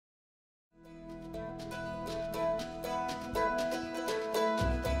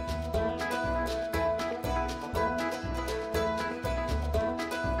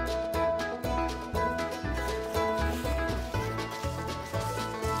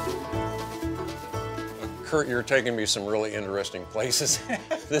Kurt, you're taking me some really interesting places.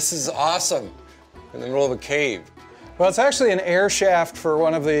 This is awesome. In the middle of a cave. Well, it's actually an air shaft for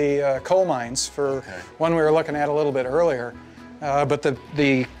one of the coal mines, for one we were looking at a little bit earlier. But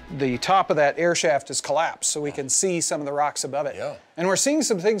the top of that air shaft is collapsed, so we can see some of the rocks above it. Yeah. And we're seeing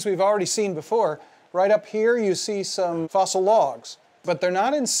some things we've already seen before. Right up here, you see some fossil logs, but they're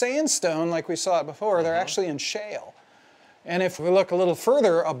not in sandstone like we saw it before. They're actually in shale. And if we look a little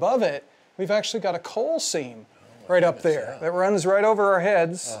further above it, we've actually got a coal seam right up there that runs right over our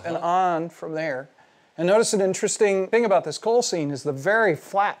heads and on from there. And notice an interesting thing about this coal seam is the very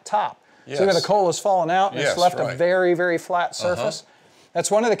flat top. Yes. So the coal has fallen out and it's left a very, very flat surface.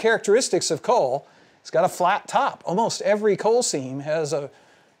 That's one of the characteristics of coal. It's got a flat top. Almost every coal seam has an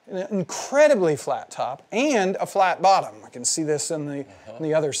incredibly flat top and a flat bottom. I can see this in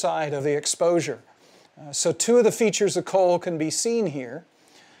the other side of the exposure. So two of the features of coal can be seen here.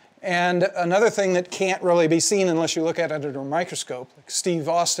 And another thing that can't really be seen unless you look at it under a microscope, like Steve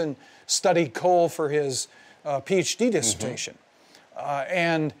Austin studied coal for his PhD dissertation.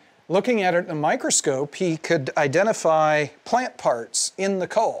 And looking at it in a microscope, he could identify plant parts in the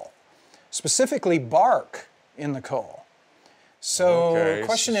coal, specifically bark in the coal. So the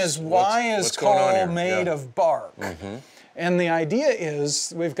question is, why is coal made of bark? And the idea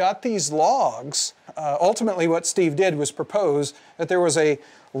is we've got these logs. Ultimately, what Steve did was propose that there was a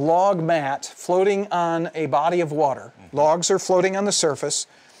log mat floating on a body of water. Logs are floating on the surface,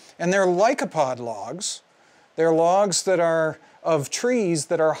 and they're lycopod logs. They're logs that are of trees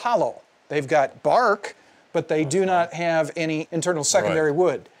that are hollow. They've got bark, but they do not have any internal secondary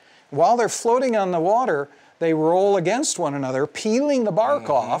wood. While they're floating on the water, they roll against one another, peeling the bark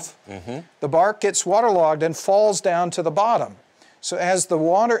off. The bark gets waterlogged and falls down to the bottom. So as the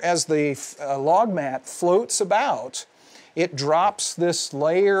log mat floats about, it drops this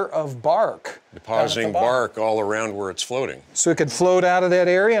layer of bark. Depositing bark all around where it's floating. So it could float out of that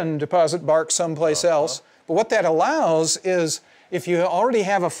area and deposit bark someplace else. But what that allows is, if you already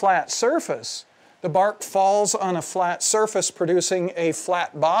have a flat surface, the bark falls on a flat surface, producing a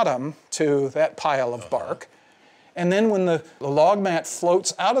flat bottom to that pile of bark. And then when the log mat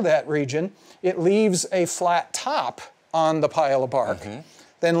floats out of that region, it leaves a flat top on the pile of bark.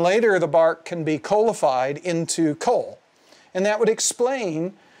 Then later the bark can be coalified into coal. And that would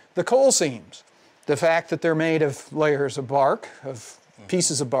explain the coal seams. The fact that they're made of layers of bark, of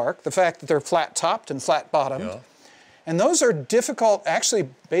pieces of bark, the fact that they're flat-topped and flat-bottomed. And those are difficult, actually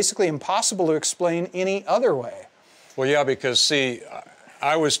basically impossible to explain any other way. Well, yeah, because see,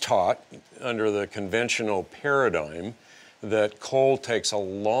 I was taught under the conventional paradigm that coal takes a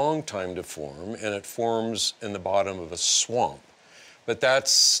long time to form, and it forms in the bottom of a swamp. But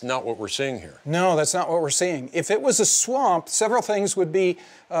that's not what we're seeing here. No, that's not what we're seeing. If it was a swamp, several things would be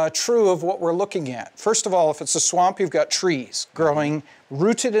true of what we're looking at. First of all, if it's a swamp, you've got trees growing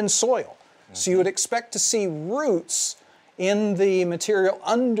rooted in soil. So you would expect to see roots in the material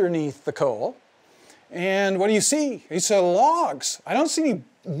underneath the coal. And what do you see? You see logs. I don't see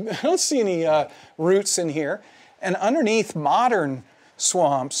any roots in here. And underneath modern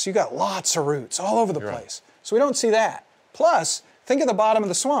swamps, you got lots of roots all over the place. So we don't see that. Plus, think of the bottom of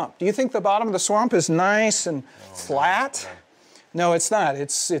the swamp. Do you think the bottom of the swamp is nice and flat? No, it's not.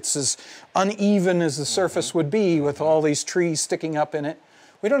 It's as uneven as the surface would be with all these trees sticking up in it.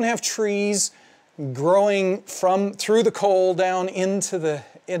 We don't have trees growing through the coal down into the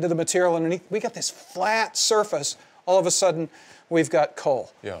material underneath. We got this flat surface. All of a sudden, we've got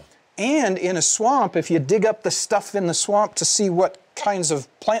coal. And in a swamp, if you dig up the stuff in the swamp to see what kinds of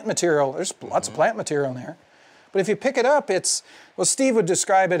plant material, there's lots of plant material in there. But if you pick it up, well, Steve would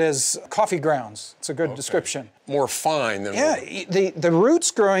describe it as coffee grounds. It's a good description. More fine than... Yeah, the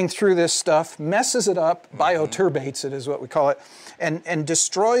roots growing through this stuff messes it up, bioturbates it is what we call it, and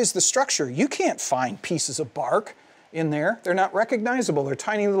destroys the structure. You can't find pieces of bark in there. They're not recognizable. They're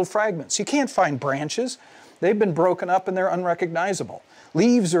tiny little fragments. You can't find branches. They've been broken up and they're unrecognizable.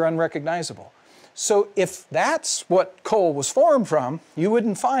 Leaves are unrecognizable. So if that's what coal was formed from, you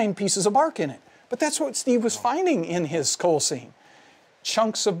wouldn't find pieces of bark in it. But that's what Steve was finding in his coal seam,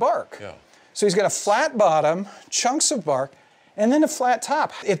 chunks of bark. So he's got a flat bottom, chunks of bark, and then a flat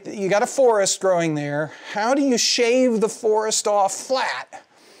top. If you got a forest growing there, how do you shave the forest off flat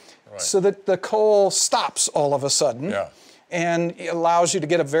so that the coal stops all of a sudden and it allows you to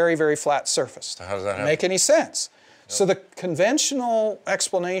get a very, very flat surface? How does that happen? Make any sense? So the conventional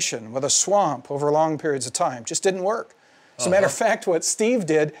explanation with a swamp over long periods of time just didn't work. As a matter of fact, what Steve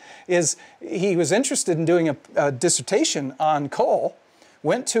did is he was interested in doing a dissertation on coal,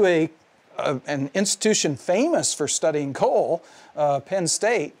 went to an institution famous for studying coal, Penn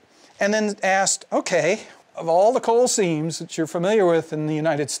State, and then asked, okay, of all the coal seams that you're familiar with in the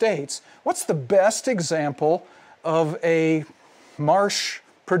United States, what's the best example of a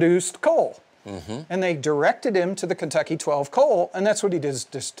marsh-produced coal? And they directed him to the Kentucky 12 coal, and that's what he did his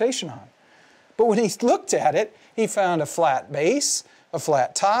dissertation on. But when he looked at it, he found a flat base, a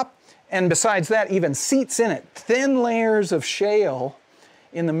flat top, and besides that, even seats in it. Thin layers of shale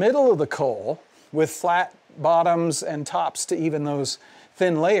in the middle of the coal with flat bottoms and tops to even those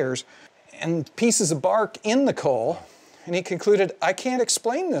thin layers, and pieces of bark in the coal. And he concluded, I can't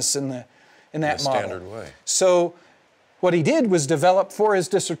explain this in that model. Standard way. So what he did was develop for his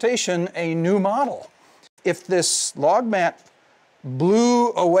dissertation a new model. If this log mat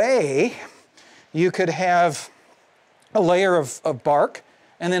blew away, you could have a layer of bark,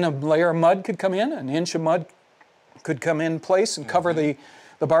 and then a layer of mud could come in, an inch of mud could come in place and cover the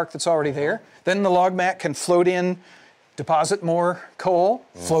bark that's already there. Then the log mat can float in, deposit more coal,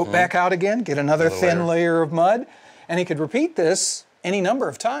 float back out again, get another thin layer of mud, and he could repeat this any number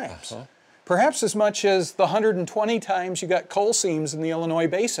of times. Perhaps as much as the 120 times you got coal seams in the Illinois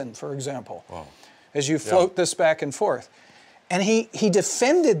Basin, for example, as you float this back and forth. And he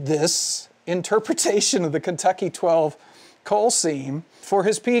defended this interpretation of the Kentucky 12 coal seam for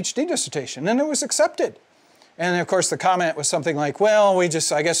his PhD dissertation, and it was accepted. And of course the comment was something like, well, I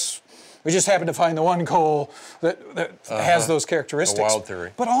guess we just happened to find the one coal that has those characteristics. A wild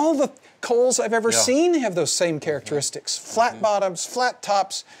theory. But all the coals I've ever seen have those same characteristics. Flat bottoms, flat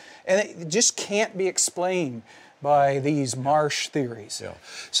tops, and it just can't be explained by these marsh theories. Yeah.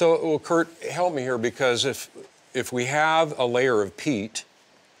 So, well, Kurt, help me here, because if we have a layer of peat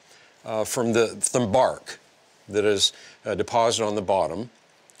from bark that is deposited on the bottom,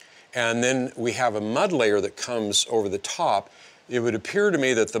 and then we have a mud layer that comes over the top, it would appear to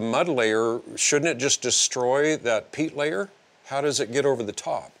me that the mud layer, shouldn't it just destroy that peat layer? How does it get over the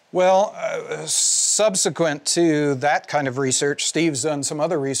top? Well, subsequent to that kind of research, Steve's done some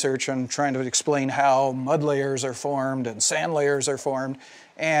other research on trying to explain how mud layers are formed and sand layers are formed.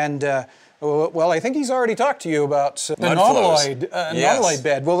 And, well, I think he's already talked to you about the nautiloid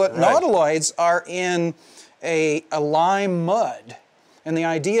bed. Well, the nautiloids are in a lime mud. And the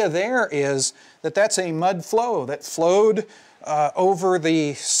idea there is that that's a mud flow that flowed over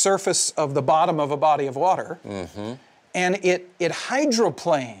the surface of the bottom of a body of water. And it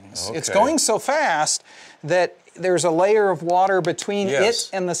hydroplanes. Okay. It's going so fast that there's a layer of water between it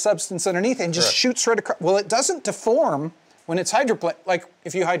and the substance underneath, and just shoots right across. Well, it doesn't deform when it's hydroplane, like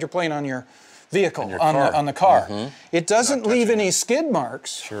if you hydroplane on your vehicle, on the car. It doesn't leave any skid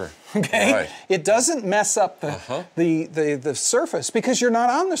marks. Okay? It doesn't mess up the surface, because you're not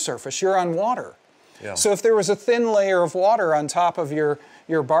on the surface, you're on water. So if there was a thin layer of water on top of your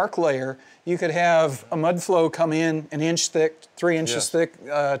bark layer, you could have a mud flow come in an inch thick, 3 inches thick,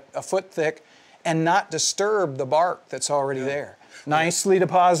 a foot thick, and not disturb the bark that's already there. Nicely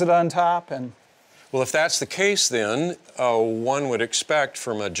deposited on top. And well, if that's the case, then one would expect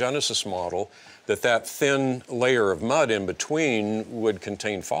from a Genesis model that thin layer of mud in between would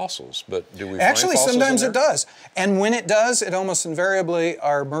contain fossils. But do we find fossils sometimes in there? it does. And when it does, it almost invariably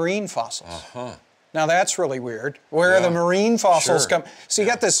are marine fossils. Now that's really weird. Where are the marine fossils come? So you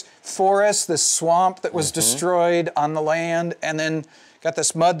got this forest, this swamp that was destroyed on the land, and then got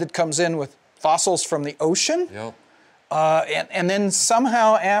this mud that comes in with fossils from the ocean. And then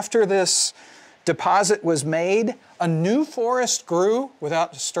somehow after this deposit was made, a new forest grew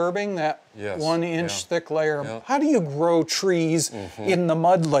without disturbing that 1 inch thick layer. How do you grow trees in the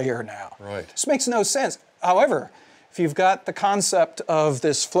mud layer now? This makes no sense. However, if you've got the concept of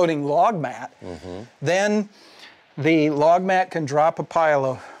this floating log mat, then the log mat can drop a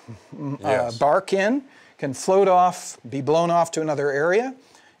pile of bark in, can float off, be blown off to another area.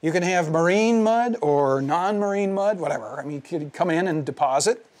 You can have marine mud or non-marine mud, whatever. I mean, you could come in and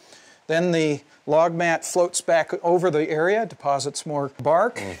deposit. Then the log mat floats back over the area, deposits more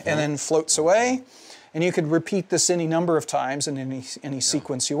bark, and then floats away. And you could repeat this any number of times in any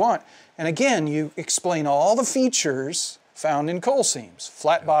sequence you want. And again, you explain all the features found in coal seams.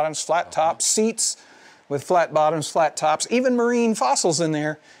 Flat bottoms, flat tops, seats with flat bottoms, flat tops, even marine fossils in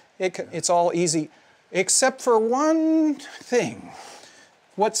there. It's all easy, except for one thing.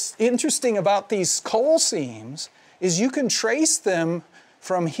 What's interesting about these coal seams is you can trace them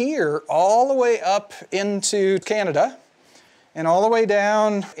from here all the way up into Canada and all the way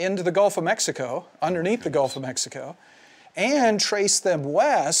down into the Gulf of Mexico, underneath the Gulf of Mexico, and trace them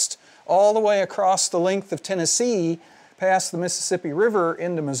west all the way across the length of Tennessee, past the Mississippi River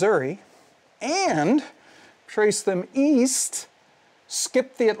into Missouri, and trace them east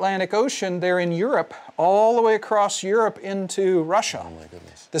skip the Atlantic Ocean, they're in Europe, all the way across Europe into Russia. Oh my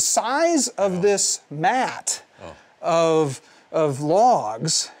goodness. The size of this mat of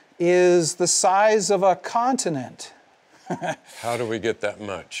logs is the size of a continent. How do we get that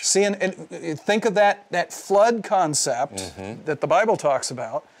much? See, and think of that flood concept that the Bible talks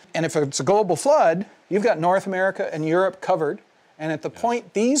about. And if it's a global flood, you've got North America and Europe covered. And at the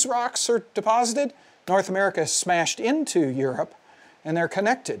point these rocks are deposited, North America is smashed into Europe, and they're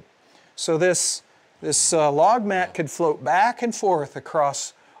connected. So this log mat could float back and forth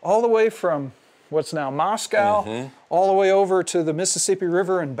across all the way from what's now Moscow, all the way over to the Mississippi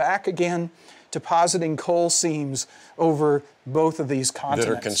River and back again, depositing coal seams over both of these continents.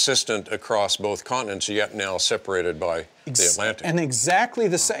 That are consistent across both continents, yet now separated by the Atlantic. And exactly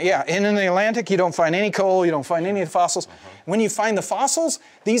the same, yeah, and in the Atlantic you don't find any coal, you don't find any of the fossils. When you find the fossils,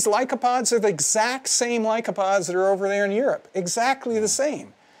 these lycopods are the exact same lycopods that are over there in Europe. Exactly the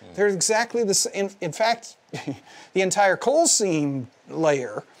same. They're exactly the same. In fact, the entire coal seam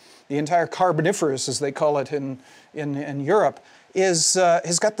layer, the entire Carboniferous, as they call it in Europe,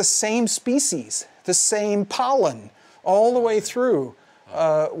 has got the same species, the same pollen, all the way through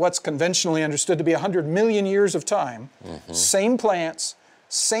what's conventionally understood to be 100 million years of time. Same plants,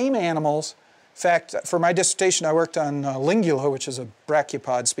 same animals. In fact, for my dissertation, I worked on Lingula, which is a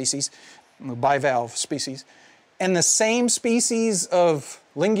brachiopod species, a bivalve species. And the same species of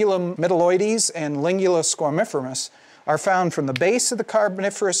Lingula metalloides and Lingula squamiferus are found from the base of the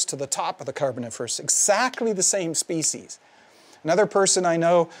Carboniferous to the top of the Carboniferous, exactly the same species. Another person I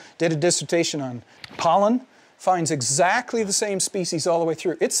know did a dissertation on pollen, finds exactly the same species all the way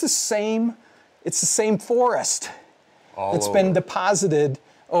through. It's the same forest that's been deposited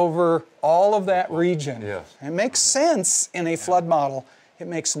over all of that region. Yes. It makes sense in a flood model. It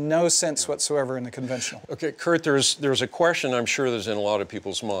makes no sense whatsoever in the conventional. Okay, Kurt, there's a question I'm sure that's in a lot of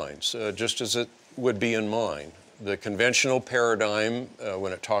people's minds, just as it would be in mine. The conventional paradigm,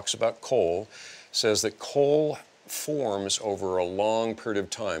 when it talks about coal, says that coal forms over a long period of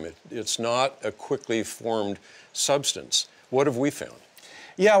time. It's not a quickly formed substance. What have we found?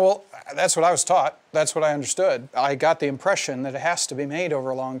 Yeah, well, that's what I was taught. That's what I understood. I got the impression that it has to be made over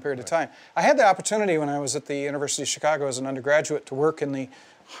a long period of time. I had the opportunity when I was at the University of Chicago as an undergraduate to work in the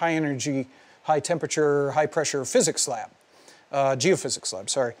high energy, high temperature, high pressure physics lab, geophysics lab,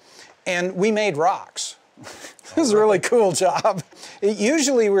 sorry. And we made rocks. It was a really cool job.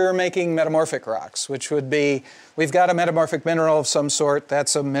 Usually we were making metamorphic rocks, which would be, we've got a metamorphic mineral of some sort.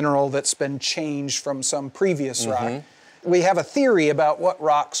 That's a mineral that's been changed from some previous rock. We have a theory about what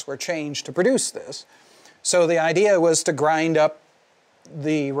rocks were changed to produce this. So the idea was to grind up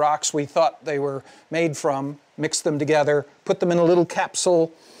the rocks we thought they were made from, mix them together, put them in a little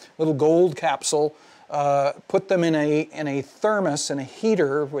capsule, little gold capsule, put them in a thermos, in a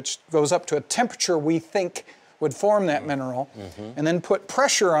heater, which goes up to a temperature we think would form that mineral, and then put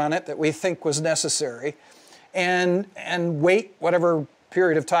pressure on it that we think was necessary, and wait whatever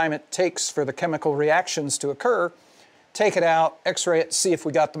period of time it takes for the chemical reactions to occur, take it out, x-ray it, see if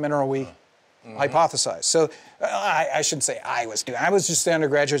we got the mineral we hypothesized. So I shouldn't say I was just the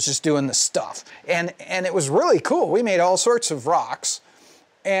undergraduate just doing the stuff. And it was really cool. We made all sorts of rocks.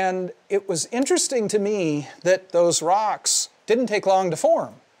 And it was interesting to me that those rocks didn't take long to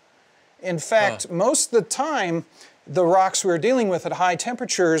form. In fact, most of the time, the rocks we were dealing with at high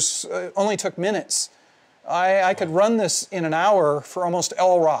temperatures only took minutes. I could run this in an hour for almost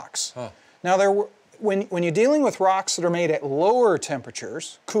all rocks. Now, when you're dealing with rocks that are made at lower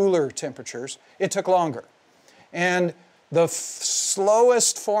temperatures, cooler temperatures, it took longer. And the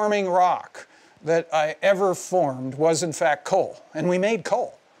slowest forming rock that I ever formed was in fact coal, and we made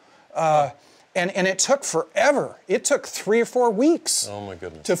coal. And it took forever. It took 3 or 4 weeks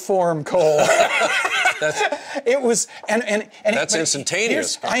to form coal. It was, that's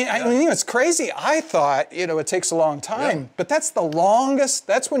instantaneous. I mean, it's crazy. I thought, it takes a long time, but that's the longest.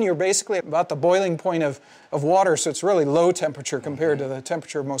 That's when you're basically about the boiling point of water, so it's really low temperature compared to the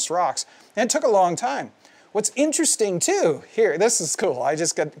temperature of most rocks. And it took a long time. What's interesting too, here, this is cool. I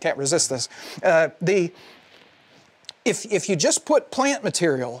just can't resist this. If you just put plant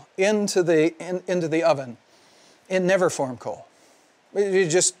material into the oven, it never formed coal. You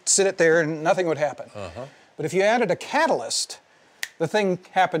just sit it there and nothing would happen. But if you added a catalyst, the thing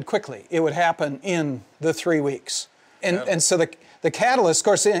happened quickly. It would happen in the 3 weeks. And so the catalyst, of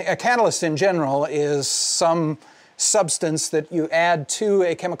course, a catalyst in general is some substance that you add to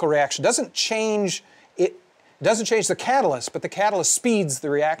a chemical reaction. It doesn't change the catalyst, but the catalyst speeds the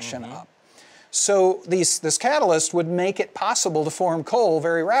reaction up. So this catalyst would make it possible to form coal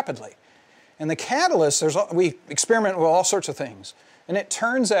very rapidly. And the catalyst, we experiment with all sorts of things. And it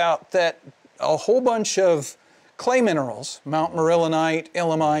turns out that a whole bunch of clay minerals, Mount Marillenite,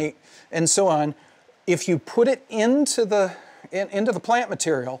 ilmenite, and so on, if you put it into the plant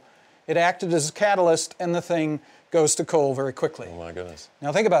material, it acted as a catalyst and the thing goes to coal very quickly. Oh my goodness.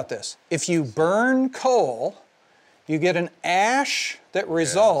 Now think about this. If you burn coal, you get an ash that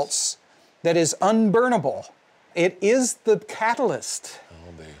results that is unburnable. It is the catalyst.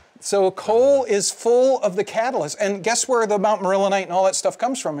 So coal is full of the catalyst. And guess where the Mount Marillenite and all that stuff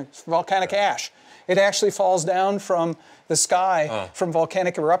comes from? It's volcanic ash. It actually falls down from the sky from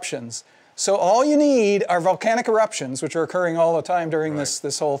volcanic eruptions. So all you need are volcanic eruptions, which are occurring all the time during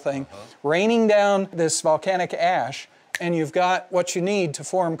this whole thing, raining down this volcanic ash, and you've got what you need to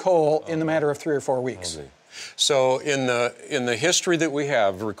form coal in the matter of 3 or 4 weeks. So in the history that we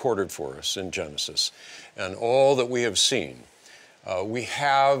have recorded for us in Genesis, and all that we have seen, we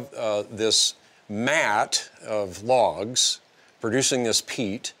have this mat of logs producing this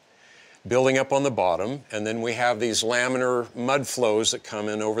peat, building up on the bottom, and then we have these laminar mud flows that come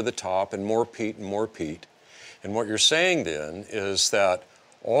in over the top, and more peat and more peat. And what you're saying then is that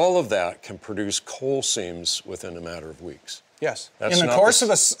all of that can produce coal seams within a matter of weeks. Yes. In the course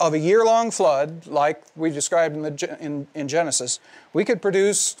of a year-long flood, like we described in Genesis, we could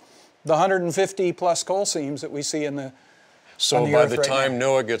produce the 150 plus coal seams that we see in the So by the time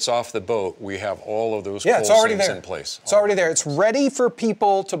Noah gets off the boat, we have all of those coal seams in place. It's already there. It's ready for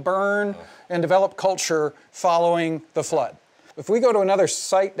people to burn and develop culture following the flood. If we go to another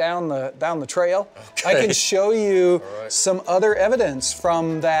site down the trail, I can show you some other evidence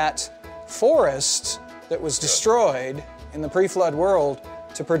from that forest that was destroyed in the pre-flood world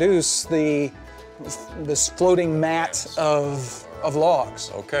to produce this floating mat of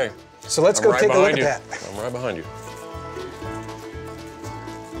logs. Okay. So let's go take a look at that. I'm right behind you.